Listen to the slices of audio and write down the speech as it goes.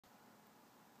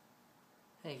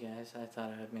Hey guys, I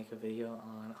thought I would make a video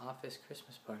on office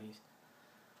Christmas parties.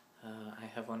 I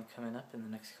have one coming up in the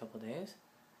next couple days,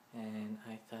 and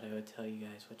I thought I would tell you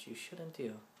guys what you shouldn't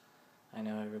do. I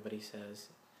know everybody says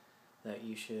that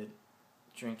you should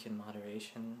drink in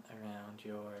moderation around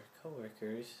your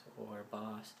coworkers or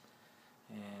boss,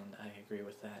 and I agree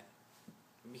with that.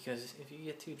 Because if you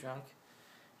get too drunk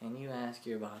and you ask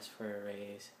your boss for a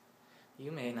raise, you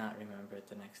may not remember it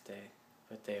the next day,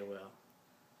 but they will.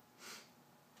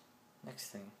 Next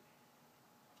thing,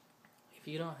 if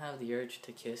you don't have the urge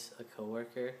to kiss a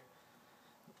coworker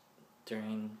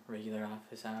during regular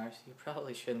office hours, you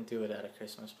probably shouldn't do it at a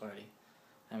Christmas party.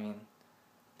 I mean,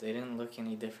 they didn't look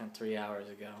any different 3 hours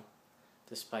ago,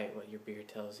 despite what your beer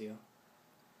tells you.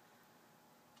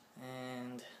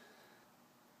 And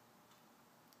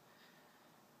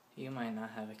you might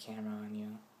not have a camera on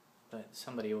you, but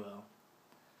somebody will.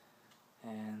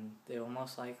 And they will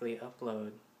most likely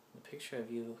upload the picture of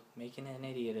you making an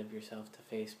idiot of yourself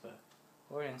to Facebook,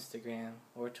 or Instagram,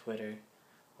 or Twitter,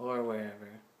 or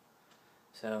wherever.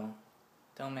 So,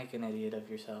 don't make an idiot of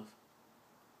yourself.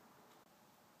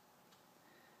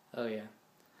 Oh yeah,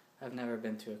 I've never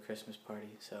been to a Christmas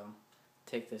party, so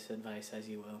take this advice as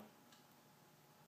you will.